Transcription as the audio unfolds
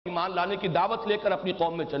ایمان لانے کی دعوت لے کر اپنی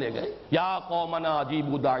قوم میں چلے گئے. یا قومنا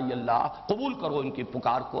اجیبوا داعی اللہ، قبول کرو ان کی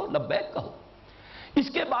پکار کو، لبیک کہو. اس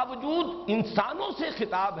کے باوجود انسانوں سے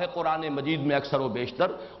خطاب ہے قرآن مجید میں اکثر و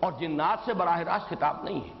بیشتر، اور جنات سے براہ راست خطاب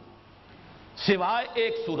نہیں ہے سوائے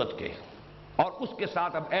ایک سورت کے. اور اس کے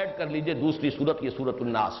ساتھ اب ایڈ کر لیجئے دوسری سورت، یہ سورۃ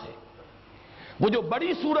الناس ہے، وہ جو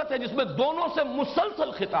بڑی سورت ہے جس میں دونوں سے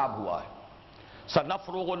مسلسل خطاب ہوا ہے.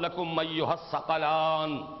 سنفرغ لکم ایھا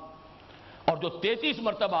الثقلان، اور جو 33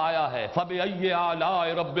 مرتبہ آیا ہے فَبِأَيِّ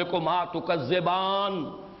آلَاءِ رَبِّكُمَا تُكَذِّبَانِ.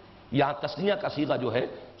 یہاں تثنیہ کا صیغہ جو ہے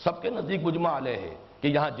سب کے نزدیک مجمع علیہ ہے کہ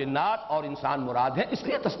یہاں جنات اور انسان مراد ہیں، اس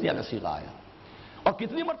لیے تثنیہ کا صیغہ آیا. اور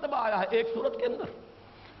کتنی مرتبہ آیا ہے ایک سورت کے اندر؟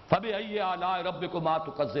 فَبِأَيِّ آلَاءِ رَبِّكُمَا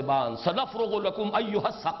تُكَذِّبَانِ سَنَفْرُغُ لَكُمْ أَيُّهَا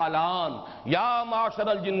الثَّقَلَانِ يَا مَعْشَرَ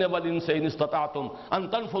الْجِنِّ وَالْإِنسِ إِنِ اسْتَطَعْتُمْ أَن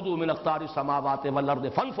تَنفُذُوا مِنْ أَقْطَارِ السَّمَاوَاتِ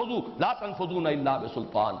وَالْأَرْضِ فَانفُذُوا لَا تَنفُذُونَ إِلَّا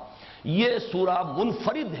بِسُلْطَانٍ. یہ سورہ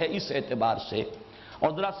منفرد ہے اس اعتبار سے،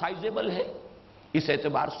 اور ذرا سائزیبل ہے اس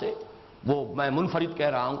اعتبار سے. وہ میں منفرد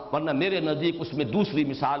کہہ رہا ہوں، ورنہ میرے نزدیک اس میں دوسری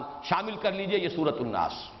مثال شامل کر لیجئے یہ سورۃ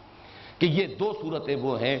الناس، کہ یہ دو سورتیں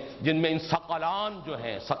وہ ہیں جن میں ان ثقلان جو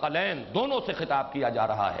ہیں، ثقلین دونوں سے خطاب کیا جا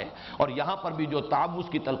رہا ہے. اور یہاں پر بھی جو تعوذ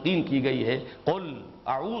کی تلقین کی گئی ہے، قل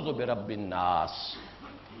اعوذ برب الناس،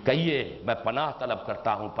 کہیے میں پناہ طلب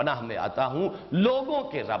کرتا ہوں، پناہ میں آتا ہوں لوگوں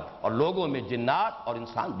کے رب. اور لوگوں میں جنات اور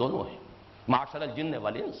انسان دونوں ہیں. معاشر الجن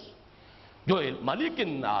والانس، جو ملک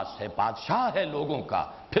الناس ہے، بادشاہ ہے لوگوں کا،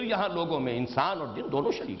 پھر یہاں لوگوں میں انسان اور جن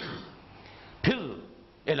دونوں شریک ہیں. پھر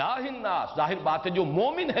الہ الناس، ظاہر بات ہے جو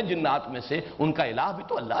مومن ہے جنات میں سے ان کا الہ بھی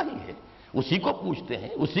تو اللہ ہی ہے، اسی کو پوچھتے ہیں،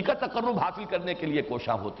 اسی کا تقرب حاصل کرنے کے لیے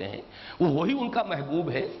کوشاں ہوتے ہیں، وہی ان کا محبوب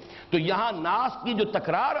ہے. تو یہاں ناس کی جو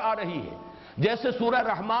تکرار آ رہی ہے، جیسے سورہ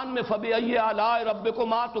رحمان میں فَبِأَيِّ آلَاءِ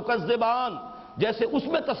رَبِّكُمَا تُكَذِّبَانِ، جیسے اس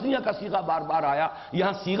میں تثنیہ کا صیغہ بار بار آیا،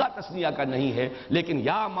 یہاں صیغہ تثنیہ کا نہیں ہے، لیکن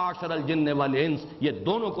یا معاشر الجن والانس، یہ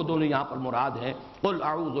دونوں کو دونوں یہاں پر مراد ہیں. قل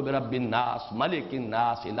اعوذ برب الناس ملک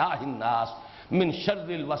الناس الہ الناس من شر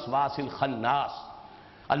الوسواس الخناس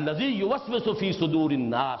الذی یوسوس فی صدور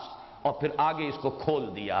الناس. اور پھر آگے اس کو کھول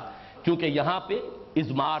دیا، کیونکہ یہاں پہ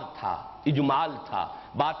اضمار تھا، اجمال تھا،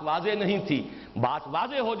 بات واضح نہیں تھی. بات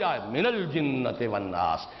واضح ہو جائے، من الجنۃ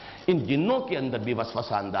والناس، ان جنوں کے اندر بھی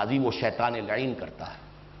وسوسہ اندازی وہ شیطان لعین کرتا ہے.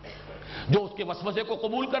 جو اس کے وسوسے کو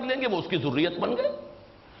قبول کر لیں گے وہ اس کی ذریت بن گئے،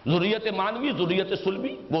 ذریت مانوی، ذریت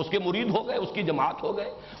سلبی، وہ اس کے مرید ہو گئے، اس کی جماعت ہو گئے.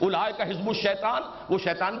 اولئک حزب الشیطان، وہ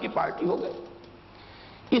شیطان کی پارٹی ہو گئے.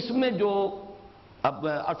 اس میں جو اب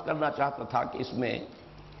میں عرض کرنا چاہتا تھا کہ اس میں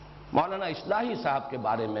مولانا اصلاحی صاحب کے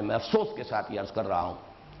بارے میں افسوس کے ساتھ یہ عرض کر رہا ہوں،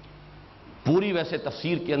 پوری ویسے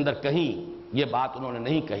تفسیر کے اندر کہیں یہ بات انہوں نے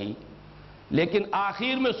نہیں کہی، لیکن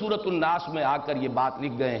آخر میں سورۃ الناس میں آ کر یہ بات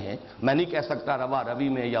لکھ گئے ہیں. میں نہیں کہہ سکتا روا روی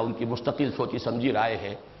میں یا ان کی مستقل سوچی سمجھی رائے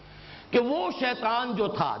ہے کہ وہ شیطان جو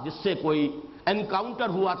تھا جس سے کوئی انکاؤنٹر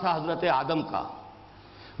ہوا تھا حضرت آدم کا،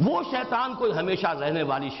 وہ شیطان کوئی ہمیشہ رہنے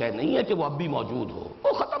والی شے نہیں ہے کہ وہ اب بھی موجود ہو،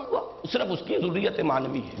 وہ ختم ہوا، صرف اس کی ذریت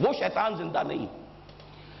مانوی ہے، وہ شیطان زندہ نہیں.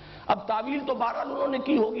 اب تعویل تو بہرحال انہوں نے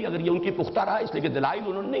کی ہوگی اگر یہ ان کی پختہ رہا، اس لیے کہ دلائل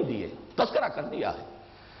انہوں نے نہیں دیے، تذکرہ کر دیا ہے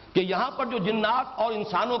کہ یہاں پر جو جنات اور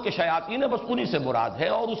انسانوں کے شیاطین ہیں بس انہی سے مراد ہے.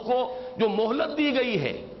 اور اس کو جو مہلت دی گئی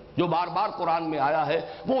ہے، جو بار بار قرآن میں آیا ہے،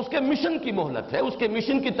 وہ اس کے مشن کی مہلت ہے، اس کے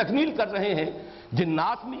مشن کی تکمیل کر رہے ہیں.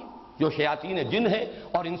 جنات میں جو شیاطین جن ہیں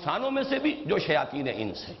اور انسانوں میں سے بھی جو شیاطین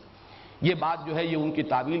انس ہیں. یہ بات جو ہے یہ ان کی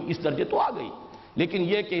تعویل اس درجے تو آ گئی، لیکن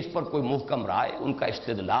یہ کہ اس پر کوئی محکم رائے، ان کا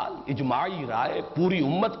استدلال، اجماعی رائے، پوری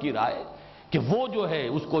امت کی رائے کہ وہ جو ہے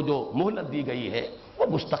اس کو جو مہلت دی گئی ہے وہ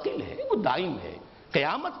مستقل ہے، وہ دائم ہے،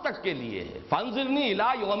 قیامت تک کے لیے ہے. فانظرنی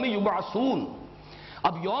الی یوم یبعثون.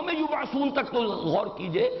 اب یوم یبعثون تک تو غور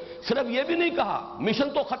کیجئے، صرف یہ بھی نہیں کہا مشن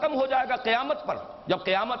تو ختم ہو جائے گا قیامت پر. جب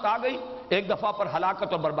قیامت آ گئی، ایک دفعہ پر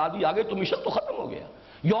ہلاکت اور بربادی آ گئی تو مشن تو ختم ہو گیا.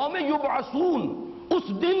 یوم یبعثون، اس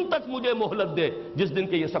دن تک مجھے مہلت دے جس دن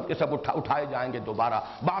کے یہ سب کے سب اٹھائے جائیں گے دوبارہ،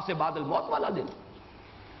 بعث بعد الموت والا دن.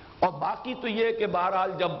 اور باقی تو یہ کہ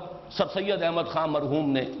بہرحال جب سر سید احمد خان مرحوم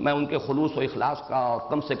نے، میں ان کے خلوص و اخلاص کا اور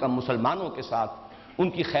کم سے کم مسلمانوں کے ساتھ ان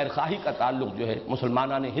کی خیر خواہی کا تعلق جو ہے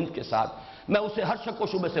مسلمانان ہند کے ساتھ، میں اسے ہر شک و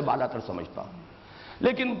شبہ سے بالا تر سمجھتا ہوں،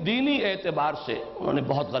 لیکن دینی اعتبار سے انہوں نے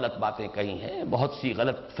بہت غلط باتیں کہی ہیں، بہت سی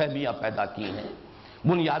غلط فہمیاں پیدا کی ہیں،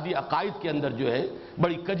 بنیادی عقائد کے اندر جو ہے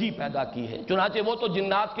بڑی کجی پیدا کی ہے. چنانچہ وہ تو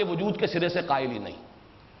جنات کے وجود کے سرے سے قائل ہی نہیں،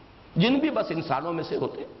 جن بھی بس انسانوں میں سے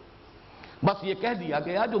ہوتے. بس یہ کہہ دیا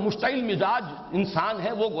گیا جو مشتعل مزاج انسان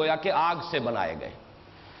ہے وہ گویا کہ آگ سے بنائے گئے.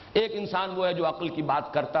 ایک انسان وہ ہے جو عقل کی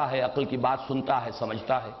بات کرتا ہے، عقل کی بات سنتا ہے،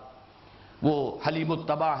 سمجھتا ہے، وہ حلیم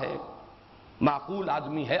الطبع ہے، معقول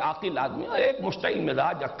آدمی ہے، عاقل آدمی. ایک مشتعل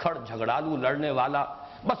مزاج، اکھڑ، جھگڑالو، لڑنے والا،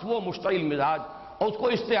 بس وہ مشتعل مزاج اور اس کو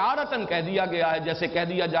استعارتاً کہہ دیا گیا ہے، جیسے کہہ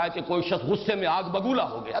دیا جائے کہ کوئی شخص غصے میں آگ بگولا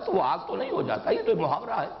ہو گیا، تو وہ آگ تو نہیں ہو جاتا، یہ تو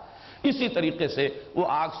محاورہ ہے۔ اسی طریقے سے وہ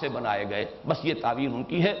آگ سے بنائے گئے، بس یہ تعبیر ان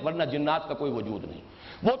کی ہے، ورنہ جنات کا کوئی وجود نہیں۔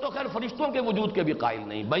 وہ تو خیر فرشتوں کے وجود کے بھی قائل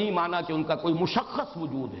نہیں، بہی معنی کہ ان کا کوئی مشخص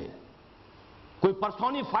وجود ہے، کوئی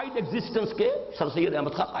پرسونیفائڈ ایگزسٹنس کے سر سید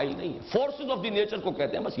احمد خان قائل نہیں ہے، فورسز آف دی نیچر کو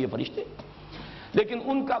کہتے ہیں بس یہ فرشتے۔ لیکن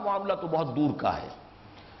ان کا معاملہ تو بہت دور کا ہے۔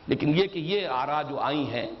 لیکن یہ کہ یہ آراء جو آئی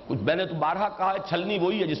ہیں، کچھ میں نے تو بارہا کہا ہے، چھلنی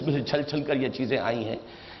وہی ہے جس میں سے چھل چھل کر یہ چیزیں آئی ہیں۔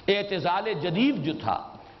 اعتزال جدید جو تھا،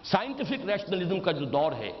 سائنٹیفک ریشنلزم کا جو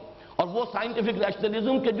دور ہے، اور وہ سائنٹیفک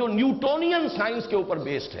ریشنلزم کے جو نیوٹونین سائنس کے اوپر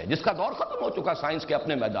بیسڈ ہے، جس کا دور ختم ہو چکا سائنس کے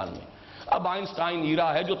اپنے میدان میں، اب آئنسٹائن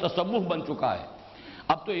ایرا ہے جو تصوف بن چکا ہے۔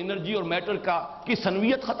 اب تو انرجی اور میٹر کی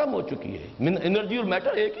سنویت ختم ہو چکی ہے، انرجی اور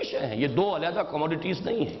میٹر ایک ہی شے ہیں، یہ دو علیحدہ کموڈیٹیز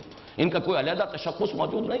نہیں ہیں، ان کا کوئی علیحدہ تشخص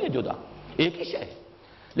موجود نہیں ہے جدا، ایک ہی شے ہے۔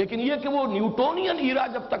 لیکن یہ کہ وہ نیوٹونین ایرا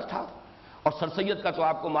جب تک تھا، اور سر سید کا تو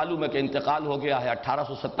آپ کو معلوم ہے کہ انتقال ہو گیا ہے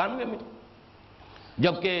 1897 میں،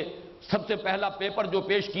 جبکہ سب سے پہلا پیپر جو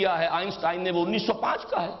پیش کیا ہے آئنسٹائن نے وہ 1905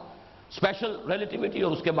 کا ہے، اسپیشل ریلیٹیوٹی،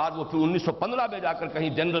 اور اس کے بعد وہ پھر 1915 میں جا کر کہیں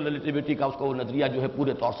جنرل ریلیٹیوٹی کا اس کو وہ نظریہ جو ہے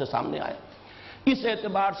پورے طور سے سامنے آیا۔ اس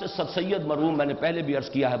اعتبار سے سر سید مرحوم، میں نے پہلے بھی عرض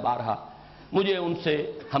کیا ہے بارہا، مجھے ان سے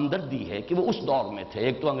ہمدردی ہے کہ وہ اس دور میں تھے،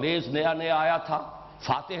 ایک تو انگریز نیا نیا آیا تھا،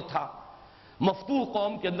 فاتح تھا، مفتوح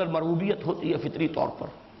قوم کے اندر مرعوبیت ہوتی ہے فطری طور پر،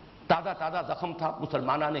 تازہ تازہ زخم تھا،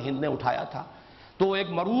 مسلمانہ نے ہند نے اٹھایا تھا، تو ایک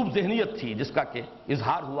مرعوب ذہنیت تھی جس کا کہ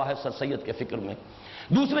اظہار ہوا ہے سر سید کے فکر میں۔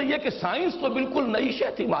 دوسرے یہ کہ سائنس تو بالکل نئی شے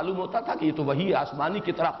تھی، معلوم ہوتا تھا کہ یہ تو وہی آسمانی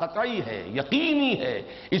کی طرح قطعی ہے، یقینی ہے،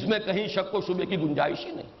 اس میں کہیں شک و شبے کی گنجائش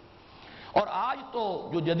ہی نہیں۔ اور آج تو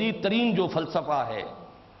جو جدید ترین جو فلسفہ ہے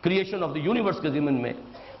کریشن آف دی یونیورس کے ضمن میں،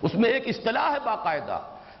 اس میں ایک اصطلاح ہے باقاعدہ،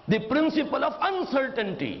 دی پرنسپل آف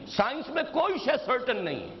انسرٹنٹی۔ سائنس میں کوئی شے سرٹن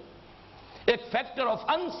نہیں ہے، ایک فیکٹر آف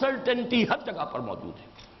انسرٹنٹی ہر جگہ پر موجود ہے۔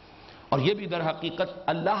 اور یہ بھی در حقیقت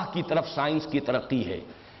اللہ کی طرف سائنس کی ترقی ہے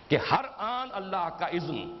کہ ہر آن اللہ کا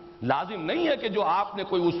اذن، لازم نہیں ہے کہ جو آپ نے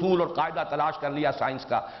کوئی اصول اور قاعدہ تلاش کر لیا سائنس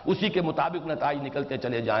کا، اسی کے مطابق نتائج نکلتے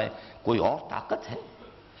چلے جائیں۔ کوئی اور طاقت ہے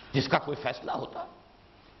جس کا کوئی فیصلہ ہوتا،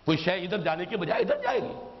 کوئی شے ادھر جانے کے بجائے ادھر جائے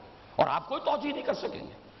گی اور آپ کوئی توجیہ نہیں کر سکیں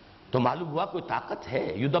گے، تو معلوم ہوا کوئی طاقت ہے۔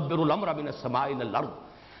 یدبر الامر من السماء الى الارض۔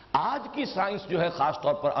 آج کی سائنس جو ہے، خاص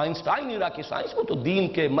طور پر آئنسٹائن ایرا کی سائنس، وہ تو دین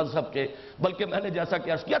کے، مذہب کے، بلکہ میں نے جیسا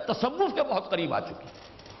کہ عرض کیا تصوف کے بہت قریب آ چکی۔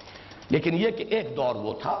 لیکن یہ کہ ایک دور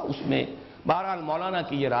وہ تھا، اس میں بہرحال مولانا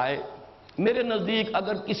کی یہ رائے میرے نزدیک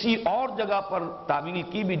اگر کسی اور جگہ پر تعویل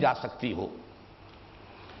کی بھی جا سکتی ہو،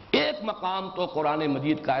 ایک مقام تو قرآن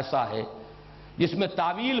مجید کا ایسا ہے جس میں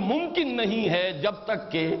تعویل ممکن نہیں ہے جب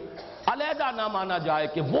تک کہ علیحدہ نہ مانا جائے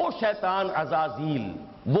کہ وہ شیطان عزازیل،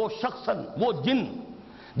 وہ شخصاً، وہ جن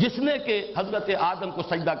جس نے کہ حضرت آدم کو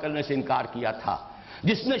سجدہ کرنے سے انکار کیا تھا،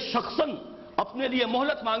 جس نے شخصاً اپنے لیے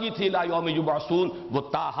مہلت مانگی تھی الی یوم یبعثون، وہ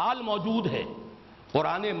تاحال موجود ہے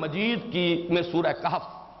قرآن مجید کی میں سورہ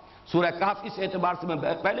کہف اس اعتبار سے میں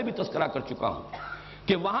پہلے بھی تذکرہ کر چکا ہوں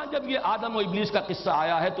کہ وہاں جب یہ آدم و ابلیس کا قصہ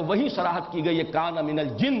آیا ہے تو وہی صراحت کی گئی ہے کان من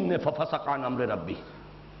الجن ففسق عن امر ربی،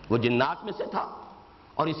 وہ جنات میں سے تھا،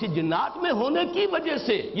 اور اسی جنات میں ہونے کی وجہ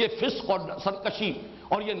سے یہ فسق اور سرکشی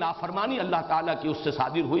اور یہ نافرمانی اللہ تعالیٰ کی اس سے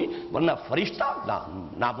صادر ہوئی، ورنہ فرشتہ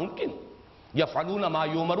ناممکن۔ یفعلون ما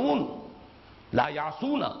یؤمرون لا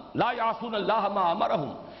یعصون اللہ ما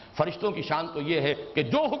امرہم۔ فرشتوں کی شان تو یہ ہے کہ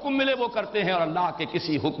جو حکم ملے وہ کرتے ہیں اور اللہ کے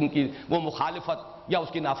کسی حکم کی وہ مخالفت یا اس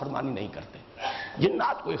کی نافرمانی نہیں کرتے۔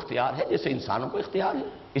 جنات کو اختیار ہے جیسے انسانوں کو اختیار ہے،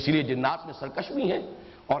 اس لیے جنات میں سرکش بھی ہیں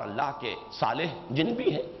اور اللہ کے صالح جن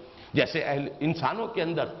بھی ہیں، جیسے انسانوں کے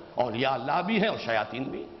اندر اولیاء اللہ بھی ہیں اور شیاطین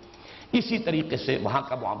بھی ہیں۔ اسی طریقے سے وہاں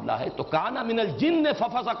کا معاملہ ہے۔ تو کان من الجن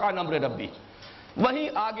ففسق عن امر ربی، وہیں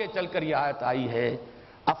آگے چل کر یہ آیت آئی ہے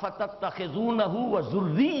افتتخذونہ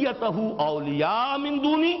وذریتہ اولیاء من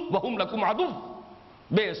دونی وہم لکم عدو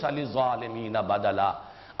بئس للظالمین بدلا۔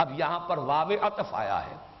 اب یہاں پر واو عطف آیا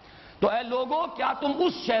ہے، تو اے لوگوں کیا تم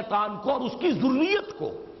اس شیطان کو اور اس کی ذریت کو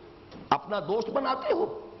اپنا دوست بناتے ہو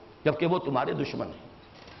جبکہ وہ تمہارے دشمن ہیں۔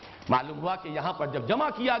 معلوم ہوا کہ یہاں پر جب جمع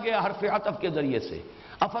کیا گیا حرف عطف کے ذریعے سے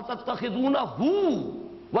افتتخذونہ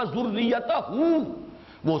وذریتہ،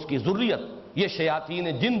 وہ اس کی ذریت، یہ شیاطین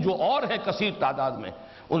جن جو اور ہیں کثیر تعداد میں،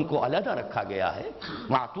 ان کو علیحدہ رکھا گیا ہے،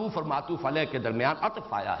 معطوف اور معطوف علیہ کے درمیان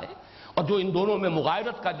عطف آیا ہے، اور جو ان دونوں میں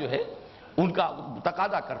مغایرت کا جو ہے ان کا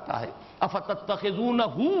تقاضا کرتا ہے افتتخذونہ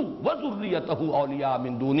وذریتہ اولیاء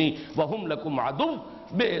من دونی وہم لکم عدو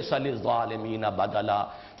بئس للظالمین بدلا۔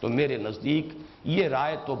 تو میرے نزدیک یہ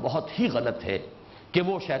رائے تو بہت ہی غلط ہے کہ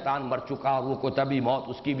وہ شیطان مر چکا اور وہ کوئی طبی موت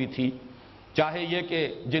اس کی بھی تھی، چاہے یہ کہ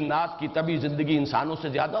جنات کی طبی زندگی انسانوں سے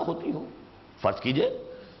زیادہ ہوتی ہو۔ فرض کیجئے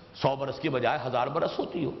 100 برس کی بجائے 1000 برس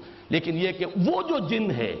ہوتی ہو، لیکن یہ کہ وہ جو جن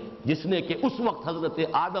ہے جس نے کہ اس وقت حضرت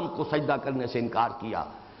آدم کو سجدہ کرنے سے انکار کیا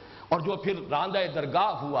اور جو پھر راندہ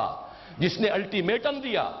درگاہ ہوا، جس نے الٹیمیٹم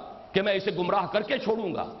دیا کہ میں اسے گمراہ کر کے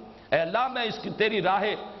چھوڑوں گا، اے اللہ میں اس کی تیری راہ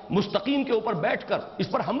مستقیم کے اوپر بیٹھ کر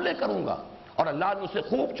اس پر حملے کروں گا، اور اللہ نے اسے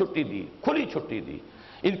خوب چھٹی دی، کھلی چھٹی دی،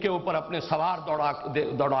 ان کے اوپر اپنے سوار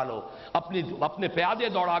دوڑا لو، اپنے پیادے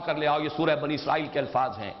دوڑا کر لے آؤ، یہ سورہ بنی اسرائیل کے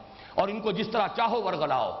الفاظ ہیں، اور ان کو جس طرح چاہو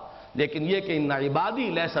ورگلاؤ، لیکن یہ کہ ان عبادی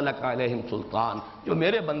لیس لک علیہم سلطان، جو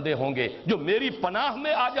میرے بندے ہوں گے، جو میری پناہ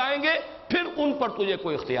میں آ جائیں گے، پھر ان پر تجھے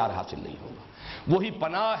کوئی اختیار حاصل نہیں ہوگا۔ وہی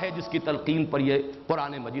پناہ ہے جس کی تلقین پر یہ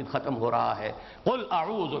قرآن مجید ختم ہو رہا ہے، قل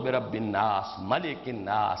اعوذ برب الناس ملک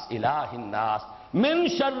الناس الہ الناس من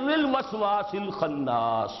شر الوسواس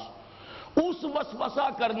الخناس، اس وسوسہ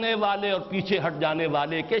کرنے والے اور پیچھے ہٹ جانے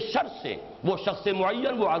والے کے شر سے، وہ شخص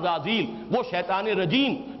معین، وہ عزازیل، وہ شیطان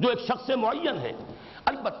رجیم جو ایک شخص معین ہے۔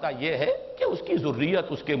 البتہ یہ ہے کہ اس کی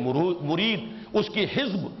ذریت، اس کے مرید، اس کی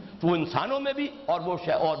حزب وہ انسانوں میں بھی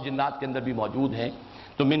اور جنات کے اندر بھی موجود ہیں۔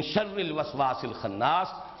 تو من شر الوسواس الخناس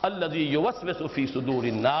الذی یوسوس فی صدور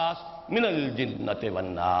الناس من الجنۃ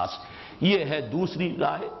والناس، یہ ہے دوسری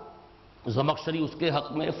رائے۔ زمخشری اس کے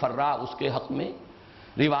حق میں، فرا اس کے حق میں،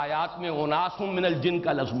 روایات میں اناس من الجن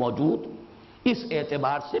کا لفظ موجود، اس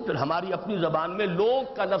اعتبار سے پھر ہماری اپنی زبان میں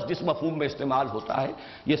لوگ کا لفظ جس مفہوم میں استعمال ہوتا ہے،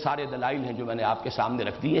 یہ سارے دلائل ہیں جو میں نے آپ کے سامنے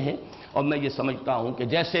رکھ دیے ہیں، اور میں یہ سمجھتا ہوں کہ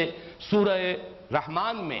جیسے سورہ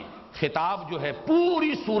رحمان میں خطاب جو ہے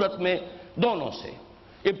پوری صورت میں دونوں سے،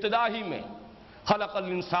 ابتدا ہی میں خلق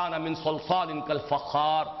الانسان من صلصال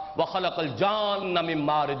کالفخار وخلق الجان من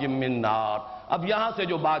مارج من نار، اب یہاں سے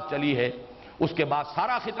جو بات چلی ہے اس کے بعد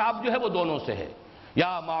سارا خطاب جو ہے وہ دونوں سے ہے،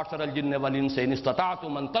 یا معشر الجن والانس ان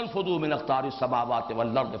استطعتم ان تنفذوا من اقطار السماوات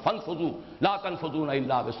والارض فانفذوا لا تنفذون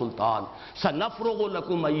الا بسلطان سنفرغ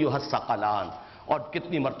لكم ایھا الثقلان، اور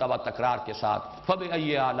کتنی مرتبہ تکرار کے ساتھ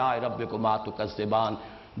فبأي آلاء ربكما تكذبان۔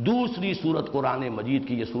 دوسری صورت قرآن مجید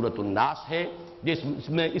کی یہ سورۃ الناس ہے، جس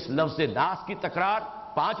میں اس لفظ ناس کی تکرار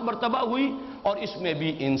 5 مرتبہ ہوئی، اور اس میں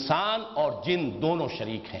بھی انسان اور جن دونوں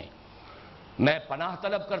شریک ہیں۔ میں پناہ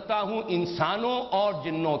طلب کرتا ہوں انسانوں اور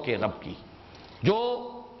جنوں کے رب کی، جو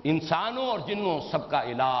انسانوں اور جنوں سب کا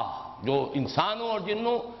الہ، جو انسانوں اور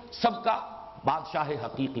جنوں سب کا بادشاہ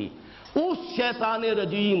حقیقی، اس شیطان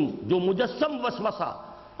رجیم جو مجسم وسوسہ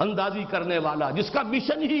اندازی کرنے والا، جس کا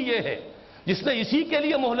مشن ہی یہ ہے، جس نے اسی کے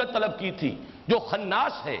لیے مہلت طلب کی تھی، جو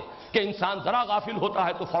خناس ہے کہ انسان ذرا غافل ہوتا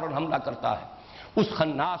ہے تو فوراً حملہ کرتا ہے، اس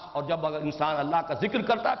خناس، اور جب اگر انسان اللہ کا ذکر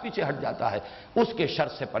کرتا ہے پیچھے ہٹ جاتا ہے، اس کے شر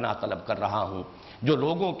سے پناہ طلب کر رہا ہوں، جو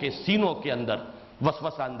لوگوں کے سینوں کے اندر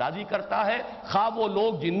وسوسہ اندازی کرتا ہے، خواہ وہ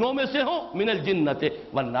لوگ جنوں میں سے ہوں، من الجنۃ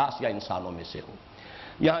والناس، یا انسانوں میں سے ہوں۔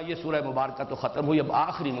 یہاں یہ سورہ مبارکہ تو ختم ہوئی، اب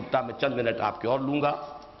آخری نقطہ میں چند منٹ آپ کے اور لوں گا۔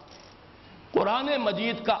 قرآن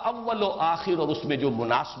مجید کا اول و آخر اور اس میں جو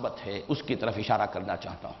مناسبت ہے اس کی طرف اشارہ کرنا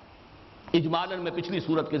چاہتا ہوں۔ اجمالاً میں پچھلی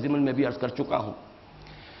سورت کے ضمن میں بھی عرض کر چکا ہوں،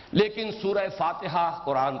 لیکن سورہ فاتحہ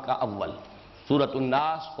قرآن کا اول، سورۃ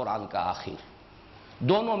الناس قرآن کا آخر،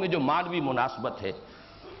 دونوں میں جو معنوی مناسبت ہے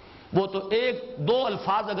وہ تو 1-2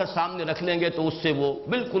 الفاظ اگر سامنے رکھ لیں گے تو اس سے وہ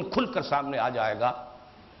بالکل کھل کر سامنے آ جائے گا۔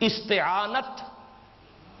 استعانت،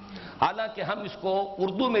 حالانکہ ہم اس کو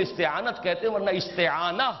اردو میں استعانت کہتے ہیں، ورنہ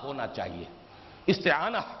استعانہ ہونا چاہیے،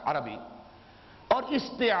 استعانہ عربی، اور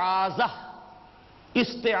استعاذہ،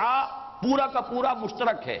 پورا کا پورا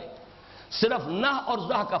مشترک ہے، صرف نہ اور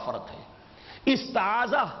زہ کا فرق ہے۔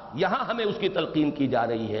 استعاذہ یہاں ہمیں اس کی تلقین کی جا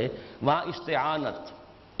رہی ہے، وہاں استعانت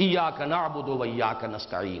ایاک نعبد و ایاک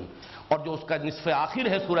نستعین، اور جو اس کا نصف آخر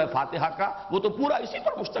ہے سورہ فاتحہ کا وہ تو پورا اسی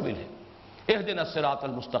پر مشتمل ہے۔ اہدنا الصراط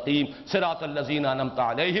المستقیم صراط الذین انعمت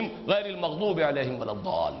علیہم غیر المغضوب علیہم ولا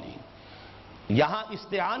الضالین۔ یہاں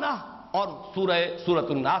استعانہ اور سورۃ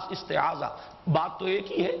الناس استعاذہ، بات تو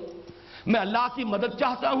ایک ہی ہے، میں اللہ کی مدد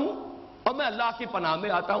چاہتا ہوں اور میں اللہ کی پناہ میں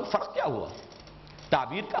آتا ہوں، فرق کیا ہوا؟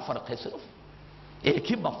 تعبیر کا فرق ہے، صرف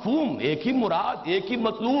ایک ہی مفہوم، ایک ہی مراد، ایک ہی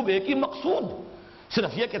مطلوب، ایک ہی مقصود،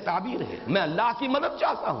 صرف یہ کہ تعبیر ہے۔ میں اللہ کی مدد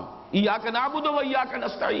چاہتا ہوں، ایاک نعبد و ایاک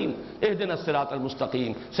نستعین اہدنا الصراط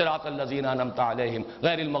المستقیم صراط الذین انعمت علیہم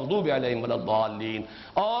غیر المغضوب علیہم ولا الضالین،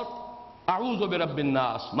 اور اعوذ برب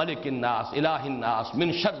الناس ملک الناس الہ الناس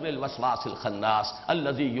من شر الوسواس الخناس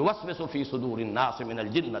الذی یوسوس فی صدور الناس من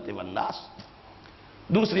الجنۃ والناس۔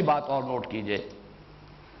 دوسری بات اور نوٹ کیجئے،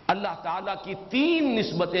 اللہ تعالیٰ کی 3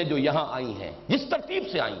 نسبتیں جو یہاں آئی ہیں، جس ترتیب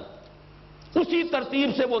سے آئیں اسی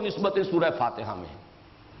ترتیب سے وہ نسبتیں سورہ فاتحہ میں ہیں۔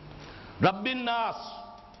 رب الناس،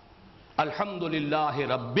 الحمدللہ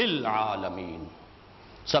رب العالمین،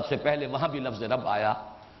 سب سے پہلے وہاں بھی لفظ رب آیا،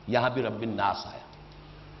 یہاں بھی رب الناس آیا۔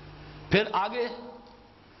 پھر آگے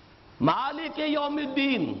مالک یوم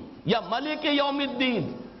الدین یا ملک یوم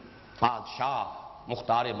الدین، بادشاہ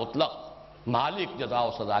مختار مطلق، مالک جزا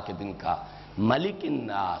و سزا کے دن کا، ملک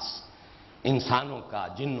الناس انسانوں کا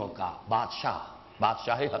جنوں کا بادشاہ،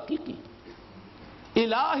 بادشاہ حقیقی،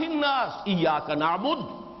 الہ الناس ایاک نعبد،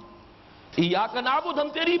 ایاک نعبد ہم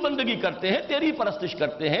تیری بندگی کرتے ہیں، تیری پرستش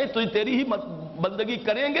کرتے ہیں، تو تیری ہی بندگی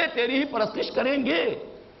کریں گے، تیری ہی پرستش کریں گے،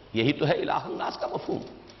 یہی تو ہے الہ الناس کا مفہوم۔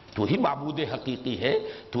 تو ہی معبود حقیقی ہے،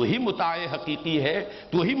 تو ہی مطاع حقیقی ہے،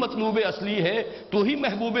 تو ہی مطلوب اصلی ہے، تو ہی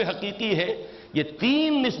محبوب حقیقی ہے۔ یہ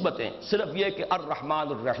تین نسبتیں، صرف یہ کہ الرحمن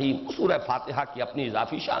الرحیم سورہ فاتحہ کی اپنی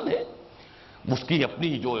اضافی شان ہے، اس کی اپنی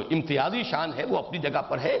جو امتیازی شان ہے وہ اپنی جگہ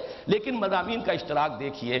پر ہے، لیکن مضامین کا اشتراک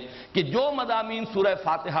دیکھیے کہ جو مضامین سورہ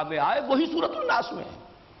فاتحہ میں آئے وہی سورۃ الناس میں ہے۔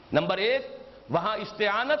 نمبر ایک، وہاں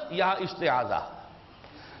استعانت، یہاں استعاذہ،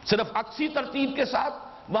 صرف عکسی ترتیب کے ساتھ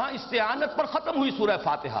وہاں استعانت پر ختم ہوئی سورہ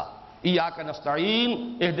فاتحہ، ایاک نستعین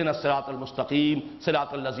اہدنا الصراط المستقیم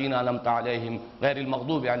صراط الذین انعمت علیہم غیر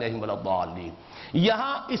المغضوب علیہم ولا الضالین۔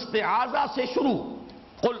 یہاں استعاذہ سے شروع،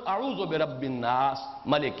 قل اعوذ برب الناس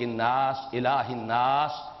ملک الناس الہ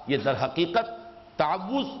الناس، یہ در حقیقت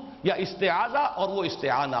تعوذ یا استعاذہ اور وہ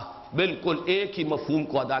استعانہ بالکل ایک ہی مفہوم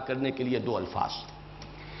کو ادا کرنے کے لیے دو الفاظ۔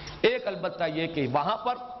 ایک البتہ یہ کہ وہاں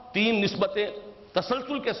پر تین نسبتیں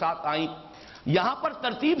تسلسل کے ساتھ آئیں، یہاں پر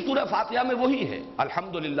ترتیب سورہ فاتحہ میں وہی ہے،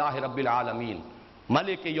 الحمدللہ رب العالمین،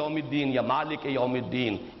 ملک یوم الدین یا مالک یوم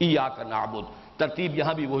الدین، ایاک نعبد، ترتیب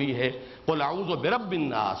یہاں بھی وہی ہے، قل اعوذ برب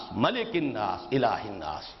الناس ملک الناس الہ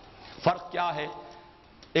الناس۔ فرق کیا ہے؟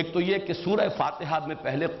 ایک تو یہ کہ سورہ فاتحہ میں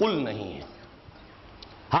پہلے قل نہیں ہے،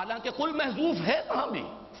 حالانکہ قل محذوف ہے وہاں بھی،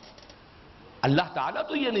 اللہ تعالیٰ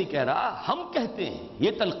تو یہ نہیں کہہ رہا، ہم کہتے ہیں،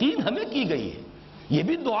 یہ تلقین ہمیں کی گئی ہے، یہ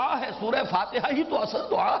بھی دعا ہے، سورہ فاتحہ ہی تو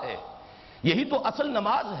اصل دعا ہے، یہی تو اصل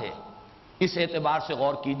نماز ہے۔ اس اعتبار سے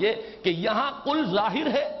غور کیجئے کہ یہاں قل ظاہر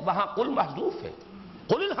ہے، وہاں قل محذوف ہے۔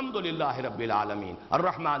 قل الحمدللہ رب العالمین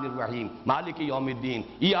الرحمن الرحیم مالک یوم الدین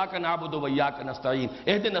ایاک نعبد و ایاک نستعین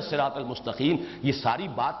اہدنا الصراط المستقیم، یہ ساری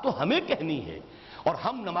بات تو ہمیں کہنی ہے اور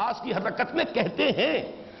ہم نماز کی حرکت میں کہتے ہیں،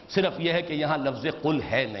 صرف یہ ہے کہ یہاں لفظ قل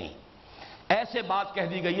ہے نہیں۔ ایسے بات کہہ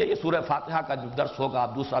دی گئی ہے، یہ سورہ فاتحہ کا جو درس ہوگا،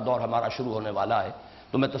 اب دوسرا دور ہمارا شروع ہونے والا ہے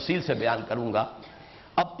تو میں تفصیل سے بیان کروں گا۔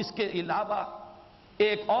 اب اس کے علاوہ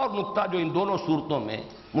ایک اور نقطہ جو ان دونوں صورتوں میں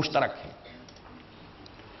مشترک ہے،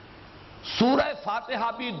 سورہ فاتحہ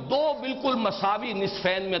بھی دو بالکل مساوی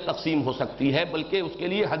نصفین میں تقسیم ہو سکتی ہے، بلکہ اس کے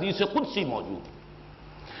لیے حدیث قدسی موجود ہے۔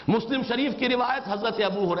 مسلم شریف کی روایت حضرت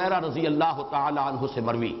ابو ہریرہ رضی اللہ تعالی عنہ سے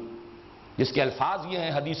مروی، جس کے الفاظ یہ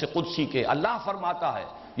ہیں حدیث قدسی کے، اللہ فرماتا ہے،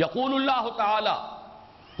 یقول اللہ تعالی،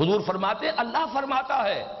 حضور فرماتے ہیں اللہ فرماتا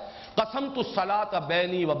ہے، قسمت الصلاۃ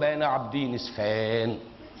بینی و بین عبدی نصفین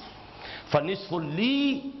فنصف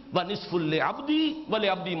لی ونصف لعبدی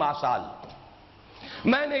ولعبدی ما سال۔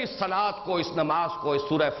 میں نے اس صلاۃ کو، اس نماز کو، اس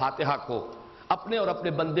سورہ فاتحہ کو اپنے اور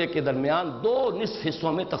اپنے بندے کے درمیان دو نصف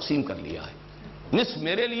حصوں میں تقسیم کر لیا ہے، نصف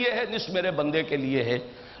میرے لیے ہے، نصف میرے بندے کے لیے ہے،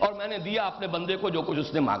 اور میں نے دیا اپنے بندے کو جو کچھ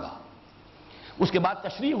اس نے مانگا۔ اس کے بعد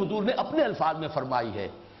تشریح حضور نے اپنے الفاظ میں فرمائی ہے،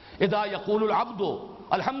 اذا یقول العبد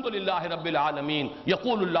الحمدللہ رب العالمین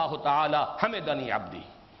یقول اللہ تعالی حمدنی عبدی،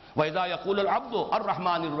 وَإِذَا يَقُولُ الْعَبْدُ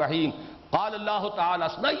الرَّحْمَنِ الرَّحِيمِ قال اللہ تعالی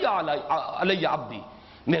اثنی علی عبدی،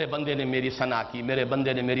 میرے بندے نے میری ثنا کی، میرے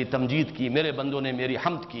بندے نے میری تمجید کی، میرے بندوں نے میری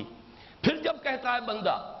حمد کی۔ پھر جب کہتا ہے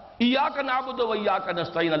بندہ ایاک نعبد و ایاک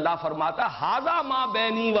نستعین، اللہ فرماتا ھذا ما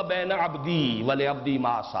بینی و بین عبدی ولعبدی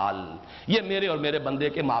ما سال، یہ میرے اور میرے بندے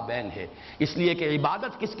کے مابین ہے، اس لیے کہ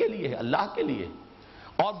عبادت کس کے لیے ہے؟ اللہ کے لیے،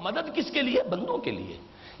 اور مدد کس کے لیے؟ بندوں کے لیے۔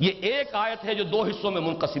 یہ ایک آیت ہے جو دو حصوں میں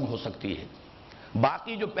منقسم ہو سکتی ہے،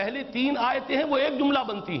 باقی جو پہلی تین آیتیں ہیں وہ ایک جملہ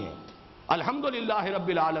بنتی ہیں، الحمدللہ رب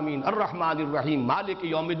العالمین الرحمن الرحیم مالک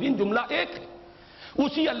یوم الدین، جملہ ایک ہے،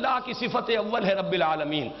 اسی اللہ کی صفت اول ہے رب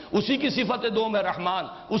العالمین، اسی کی صفت دوم ہے رحمان،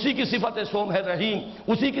 اسی کی صفت سوم ہے رحیم،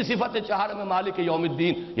 اسی کی صفت چہارم ہے مالک یوم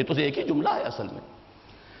الدین، یہ تو ایک ہی جملہ ہے اصل میں۔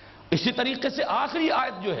 اسی طریقے سے آخری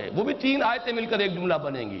آیت جو ہے وہ بھی تین آیتیں مل کر ایک جملہ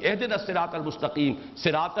بنیں گی، اہدنا الصراط المستقیم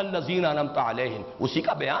صراط الذین انعمت علیہم، اسی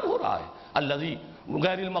کا بیان ہو رہا ہے، الذی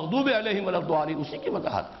غیر المغضوب علیہم ولا الضالین، اسی کی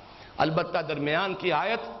وضاحت۔ البتہ درمیان کی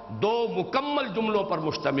آیت دو مکمل جملوں پر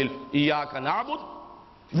مشتمل، ایاک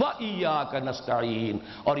نعبد و ایاک نستعین،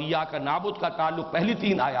 اور ایاک نعبد کا تعلق پہلی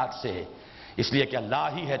تین آیات سے ہے، اس لیے کہ اللہ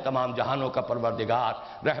ہی ہے تمام جہانوں کا پروردگار،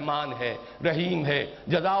 رحمان ہے، رحیم ہے،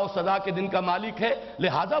 جزا و سزا کے دن کا مالک ہے،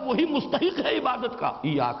 لہذا وہی مستحق ہے عبادت کا،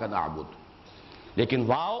 ایاک نعبد۔ لیکن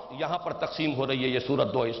واو یہاں پر تقسیم ہو رہی ہے یہ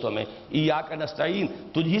سورت دو حصوں میں، ایاک نستعین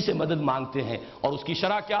تجھی سے مدد مانگتے ہیں، اور اس کی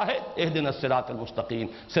شرح کیا ہے؟ اہدنا الصراط المستقیم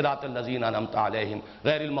صراط الذین انعمت علیہم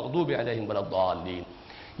غیر المغضوب علیہم ولا الضالین۔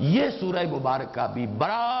 یہ سورہ مبارکہ بھی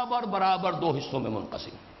برابر دو حصوں میں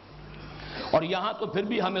منقسم، اور یہاں تو پھر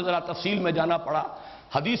بھی ہمیں ذرا تفصیل میں جانا پڑا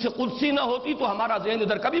حدیث قدسی نہ ہوتی تو ہمارا ذہن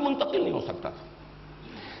ادھر کبھی منتقل نہیں ہو سکتا تھا.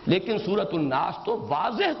 لیکن سورۃ الناس تو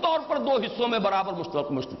واضح طور پر دو حصوں میں برابر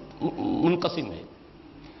منقسم ہے.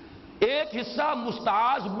 ایک حصہ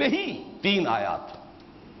مستعاذ بہی 3 آیات،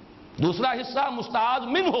 دوسرا حصہ مستعاذ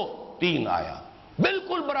منہ 3 آیات،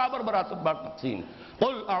 بالکل برابر تقسیم.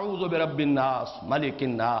 قل اعوذ برب الناس ملک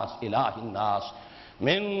الناس الہ الناس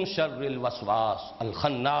من شر الوسواس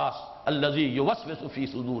الخناس الذی یوسوس فی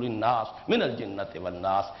صدور الناس من الجنۃ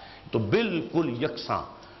والناس. تو بالکل یکساں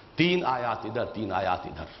 3 آیات ادھر 3 آیات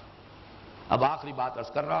ادھر. اب آخری بات عرض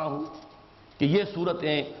کر رہا ہوں کہ یہ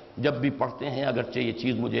صورتیں جب بھی پڑھتے ہیں، اگرچہ یہ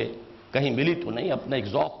چیز مجھے کہیں ملی تو نہیں، اپنا ایک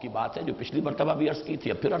ذوق کی بات ہے جو پچھلی مرتبہ بھی عرض کی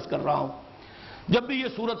تھی، اب پھر عرض کر رہا ہوں. جب بھی یہ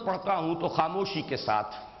صورت پڑھتا ہوں تو خاموشی کے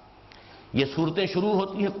ساتھ، یہ صورتیں شروع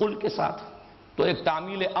ہوتی ہیں قل کے ساتھ، تو ایک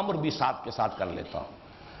تعمیل امر بھی ساتھ کے ساتھ کر لیتا ہوں.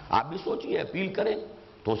 آپ بھی سوچئے، اپیل کریں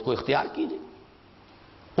تو اس کو اختیار کیجئے.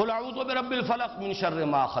 قل اعوذ برب الفلق من شر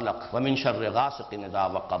ما خلق ومن شر غاسق اذا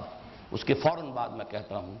وقب. اس کے فوراً بعد میں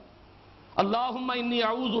کہتا ہوں اللہم انی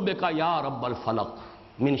اعوذ بک یا رب الفلق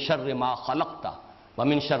من شر ما خلقت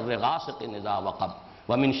ومن شر غاسق اذا وقب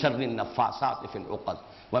ومن شر النفاثات فی العقد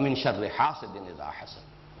ومن شر حاسد اذا حسد.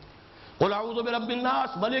 قل اعوذ برب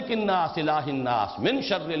الناس ملک الناس الہ الناس من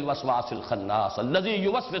شر الوسواس الخناس الذی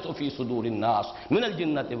یوسوس فی صدور الناس من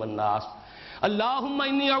الجنۃ والناس. اللہم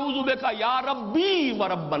انی اعوذ بک یا ربی و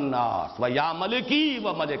رب الناس و یا ملکی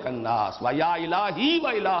و ملک الناس و یا الہی و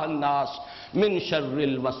الہ الناس من شر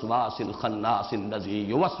الوسواس الخناس الذی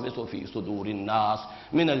یوسوس فی صدور الناس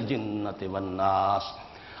من الجنۃ والناس.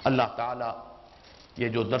 اللہ تعالی یہ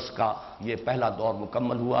جو درس کا یہ پہلا دور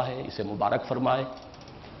مکمل ہوا ہے اسے مبارک فرمائے.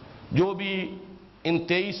 جو بھی ان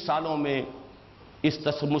 23 سالوں میں اس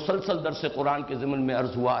مسلسل درس قرآن کے ضمن میں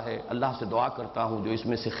عرض ہوا ہے، اللہ سے دعا کرتا ہوں جو اس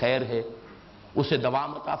میں سے خیر ہے اسے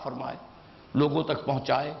دوام عطا فرمائے، لوگوں تک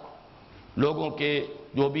پہنچائے. لوگوں کے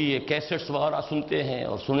جو بھی یہ کیسٹس وغیرہ سنتے ہیں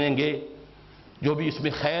اور سنیں گے، جو بھی اس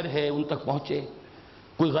میں خیر ہے ان تک پہنچے.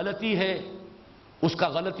 کوئی غلطی ہے، اس کا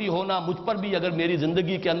غلطی ہونا مجھ پر بھی اگر میری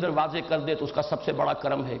زندگی کے اندر واضح کر دے تو اس کا سب سے بڑا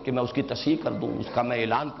کرم ہے کہ میں اس کی تصحیح کر دوں، اس کا میں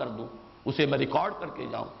اعلان کر دوں، اسے میں ریکارڈ کر کے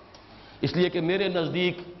جاؤں. اس لیے کہ میرے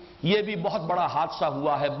نزدیک یہ بھی بہت بڑا حادثہ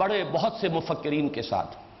ہوا ہے بہت سے مفکرین کے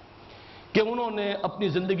ساتھ کہ انہوں نے اپنی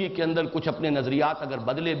زندگی کے اندر کچھ اپنے نظریات اگر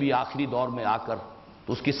بدلے بھی آخری دور میں آ کر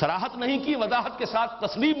تو اس کی صراحت نہیں کی، وضاحت کے ساتھ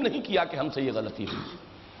تسلیم نہیں کیا کہ ہم سے یہ غلطی ہوئی.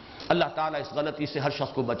 اللہ تعالیٰ اس غلطی سے ہر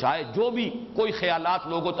شخص کو بچائے جو بھی کوئی خیالات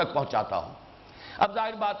لوگوں تک پہنچاتا ہو. اب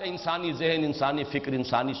ظاہر بات ہے انسانی ذہن، انسانی فکر،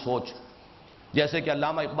 انسانی سوچ، جیسے کہ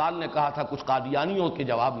علامہ اقبال نے کہا تھا کچھ قادیانیوں کے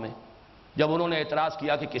جواب میں جب انہوں نے اعتراض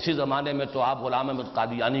کیا کہ کسی زمانے میں تو آپ غلام احمد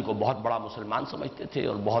قادیانی کو بہت بڑا مسلمان سمجھتے تھے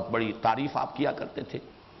اور بہت بڑی تعریف آپ کیا کرتے تھے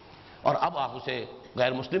اور اب آپ اسے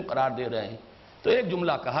غیر مسلم قرار دے رہے ہیں. تو ایک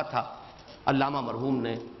جملہ کہا تھا علامہ مرحوم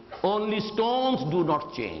نے، only stones do not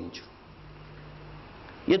change.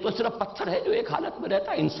 یہ تو صرف پتھر ہے جو ایک حالت میں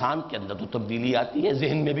رہتا ہے. انسان کے اندر تو تبدیلی آتی ہے،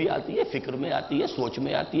 ذہن میں بھی آتی ہے، فکر میں آتی ہے، سوچ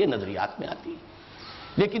میں آتی ہے، نظریات میں آتی ہے.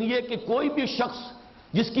 لیکن یہ کہ کوئی بھی شخص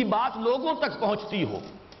جس کی بات لوگوں تک پہنچتی ہو،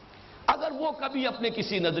 اگر وہ کبھی اپنے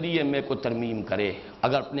کسی نظریے میں کوئی ترمیم کرے،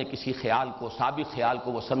 اگر اپنے کسی خیال کو، سابق خیال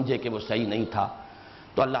کو وہ سمجھے کہ وہ صحیح نہیں تھا،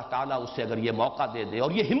 تو اللہ تعالیٰ اس سے اگر یہ موقع دے دے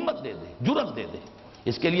اور یہ ہمت دے دے، جرأت دے دے،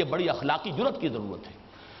 اس کے لیے بڑی اخلاقی جرأت کی ضرورت ہے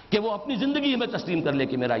کہ وہ اپنی زندگی میں تسلیم کر لے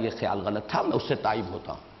کہ میرا یہ خیال غلط تھا، میں اس سے تائب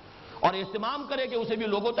ہوتا ہوں، اور اہتمام کرے کہ اسے بھی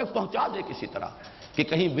لوگوں تک پہنچا دے کسی طرح کہ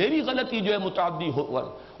کہیں میری غلطی جو ہے متعدی ہو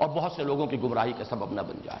اور بہت سے لوگوں کی گمراہی کا سبب نہ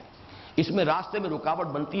بن جائے. اس میں راستے میں رکاوٹ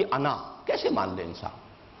بنتی ہے انا. کیسے مان لے انسان؟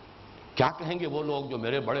 کیا کہیں گے وہ لوگ جو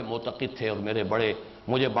میرے بڑے معتقد تھے اور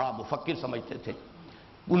مجھے بڑا مفکر سمجھتے تھے،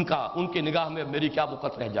 ان کی نگاہ میں میری کیا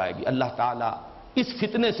وقت رہ جائے گی. اللہ تعالیٰ اس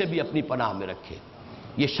فتنے سے بھی اپنی پناہ میں رکھے.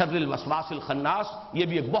 یہ شر الوسواس الخناس یہ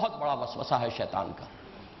بھی ایک بہت بڑا وسوسہ ہے شیطان کا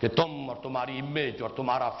کہ تم اور تمہاری امیج اور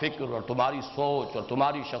تمہارا فکر اور تمہاری سوچ اور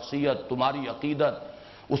تمہاری شخصیت، تمہاری عقیدت،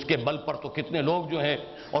 اس کے بل پر تو کتنے لوگ جو ہیں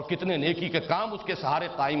اور کتنے نیکی کے کام اس کے سہارے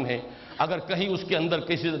قائم ہیں. اگر کہیں اس کے اندر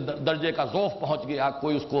کسی درجے کا ذوف پہنچ گیا،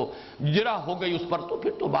 کوئی اس کو جرح ہو گئی اس پر، تو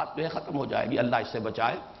پھر تو بات جو ہے ختم ہو جائے گی. اللہ اس سے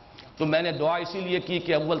بچائے. تو میں نے دعا اسی لیے کی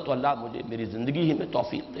کہ اول تو اللہ مجھے میری زندگی ہی میں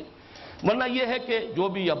توفیق دے. ورنہ یہ ہے کہ جو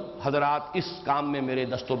بھی اب حضرات اس کام میں میرے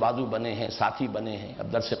دست و بازو بنے ہیں، ساتھی بنے ہیں،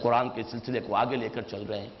 اب درس قرآن کے سلسلے کو آگے لے کر چل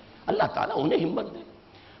رہے ہیں، اللہ تعالیٰ انہیں ہمت دے.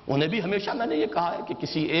 انہیں بھی ہمیشہ میں نے یہ کہا ہے کہ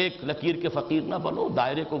کسی ایک لکیر کے فقیر نہ بنو،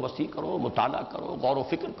 دائرے کو وسیع کرو، مطالعہ کرو، غور و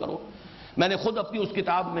فکر کرو. میں نے خود اپنی اس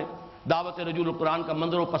کتاب میں دعوت رجوع القرآن کا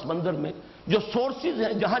منظر و پس منظر میں جو سورسز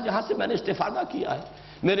ہیں، جہاں جہاں سے میں نے استفادہ کیا ہے،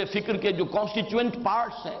 میرے فکر کے جو کانسٹیٹیوئنٹ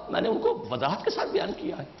پارٹس ہیں، میں نے ان کو وضاحت کے ساتھ بیان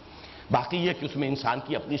کیا ہے. باقی یہ کہ اس میں انسان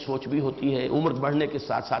کی اپنی سوچ بھی ہوتی ہے. عمر بڑھنے کے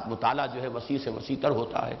ساتھ ساتھ مطالعہ جو ہے وسیع سے وسیع تر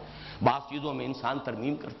ہوتا ہے. بعض چیزوں میں انسان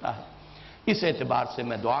ترمیم کرتا ہے. اس اعتبار سے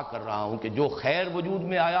میں دعا کر رہا ہوں کہ جو خیر وجود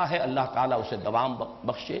میں آیا ہے اللہ تعالیٰ اسے دوام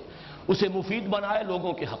بخشے، اسے مفید بنائے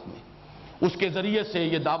لوگوں کے حق میں، اس کے ذریعے سے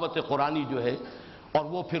یہ دعوت قرآنی جو ہے اور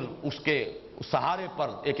وہ پھر اس کے سہارے پر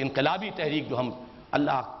ایک انقلابی تحریک جو ہم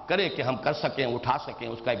اللہ کرے کہ ہم کر سکیں، اٹھا سکیں،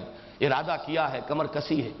 اس کا ایک ارادہ کیا ہے، کمر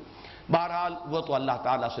کسی ہے۔ بہرحال وہ تو اللہ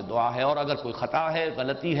تعالیٰ سے دعا ہے، اور اگر کوئی خطا ہے،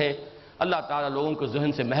 غلطی ہے، اللہ تعالیٰ لوگوں کو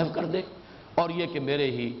ذہن سے محو کر دے، اور یہ کہ میرے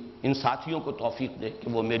ہی ان ساتھیوں کو توفیق دے کہ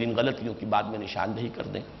وہ میری ان غلطیوں کی بعد میں نشاندہی کر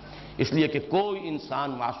دیں، اس لیے کہ کوئی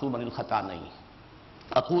انسان معصوم عن الخطا نہیں۔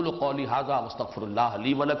 اقول قولی ھذا واستغفر اللہ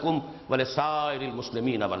لی ولکم ولسائر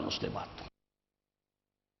المسلمین والمسلمات۔